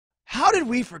how did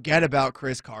we forget about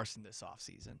Chris Carson this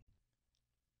offseason?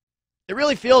 It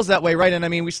really feels that way, right? And I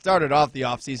mean, we started off the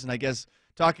offseason, I guess,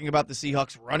 talking about the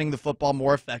Seahawks running the football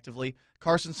more effectively.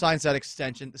 Carson signs that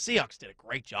extension. The Seahawks did a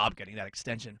great job getting that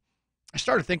extension. I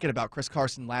started thinking about Chris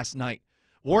Carson last night.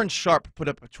 Warren Sharp put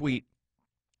up a tweet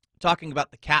talking about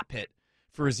the cap hit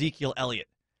for Ezekiel Elliott.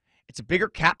 It's a bigger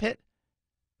cap hit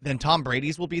than Tom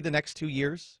Brady's will be the next 2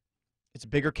 years. It's a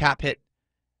bigger cap hit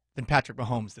than Patrick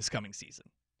Mahomes this coming season.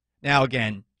 Now,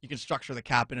 again, you can structure the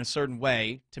cap in a certain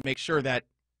way to make sure that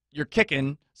you're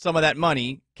kicking some of that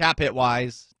money, cap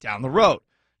hit-wise, down the road.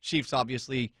 Chiefs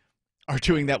obviously are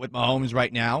doing that with Mahomes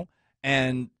right now,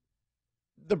 and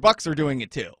the Bucs are doing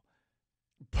it too.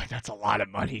 But that's a lot of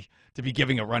money to be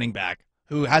giving a running back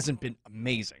who hasn't been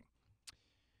amazing.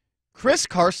 Chris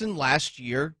Carson last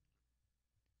year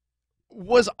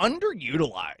was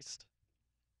underutilized.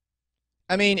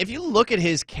 I mean, if you look at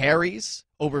his carries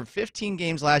over 15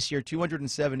 games last year,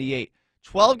 278,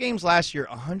 12 games last year,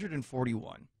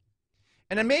 141.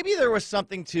 And then maybe there was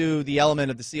something to the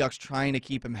element of the Seahawks trying to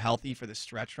keep him healthy for the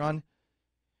stretch run,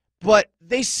 but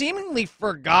they seemingly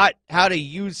forgot how to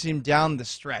use him down the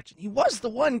stretch. He was the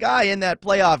one guy in that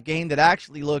playoff game that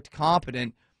actually looked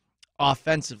competent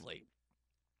offensively.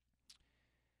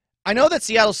 I know that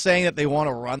Seattle's saying that they want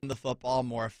to run the football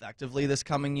more effectively this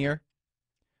coming year,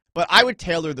 but I would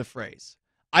tailor the phrase.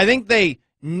 I think they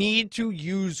need to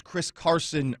use Chris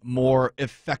Carson more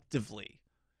effectively,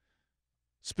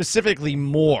 specifically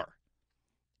more,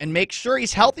 and make sure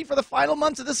he's healthy for the final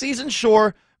months of the season,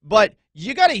 sure, but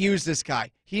you got to use this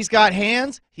guy. He's got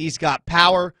hands. He's got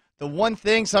power. The one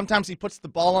thing, sometimes he puts the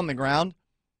ball on the ground,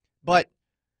 but,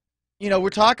 you know, we're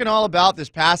talking all about this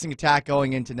passing attack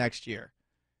going into next year.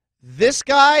 This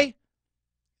guy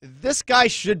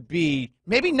should be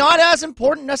maybe not as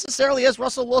important necessarily as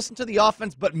Russell Wilson to the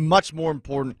offense, but much more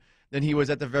important than he was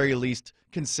at the very least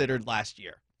considered last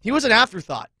year. He was an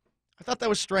afterthought. I thought that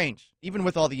was strange, even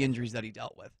with all the injuries that he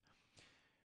dealt with.